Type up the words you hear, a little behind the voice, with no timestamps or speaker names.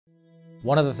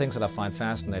One of the things that I find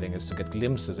fascinating is to get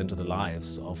glimpses into the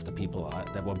lives of the people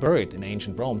that were buried in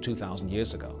ancient Rome 2,000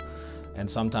 years ago. And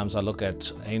sometimes I look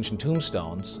at ancient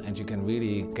tombstones and you can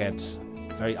really get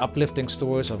very uplifting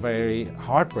stories or very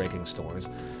heartbreaking stories.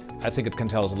 I think it can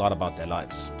tell us a lot about their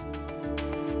lives.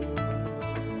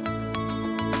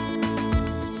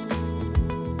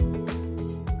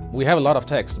 We have a lot of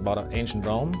texts about ancient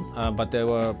Rome, but they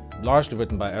were largely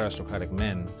written by aristocratic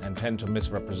men and tend to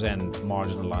misrepresent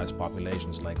marginalized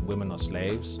populations like women or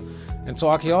slaves. And so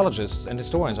archaeologists and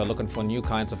historians are looking for new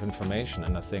kinds of information,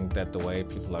 and I think that the way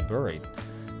people are buried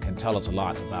can tell us a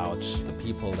lot about the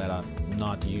people that are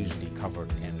not usually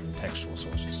covered in textual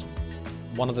sources.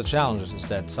 One of the challenges is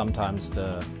that sometimes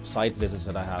the site visits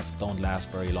that I have don't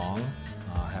last very long.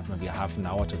 I have maybe half an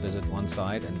hour to visit one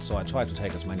site, and so I try to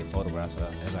take as many photographs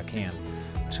as I can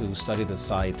to study the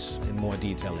site in more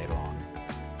detail later on.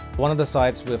 One of the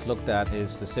sites we've looked at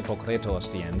is the Seppocreto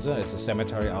Ostiense. It's a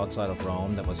cemetery outside of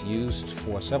Rome that was used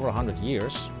for several hundred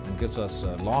years and gives us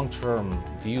a long-term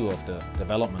view of the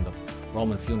development of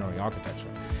Roman funerary architecture.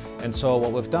 And so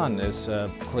what we've done is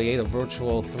create a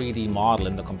virtual 3D model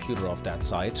in the computer of that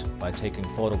site by taking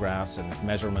photographs and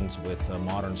measurements with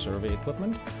modern survey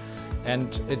equipment.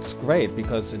 And it's great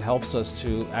because it helps us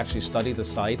to actually study the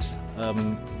site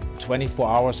 24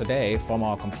 hours a day from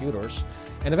our computers.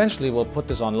 And eventually we'll put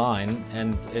this online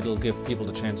and it'll give people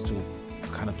the chance to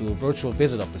kind of do a virtual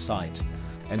visit of the site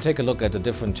and take a look at the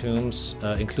different tombs,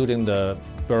 including the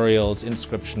burials,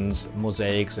 inscriptions,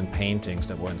 mosaics and paintings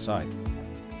that were inside.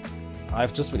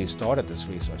 I've just really started this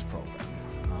research program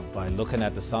by looking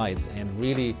at the sites, and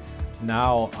really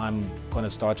now I'm going to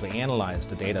start to analyze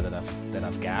the data that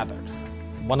I've gathered.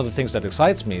 One of the things that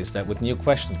excites me is that with new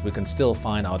questions we can still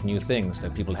find out new things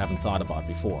that people haven't thought about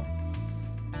before.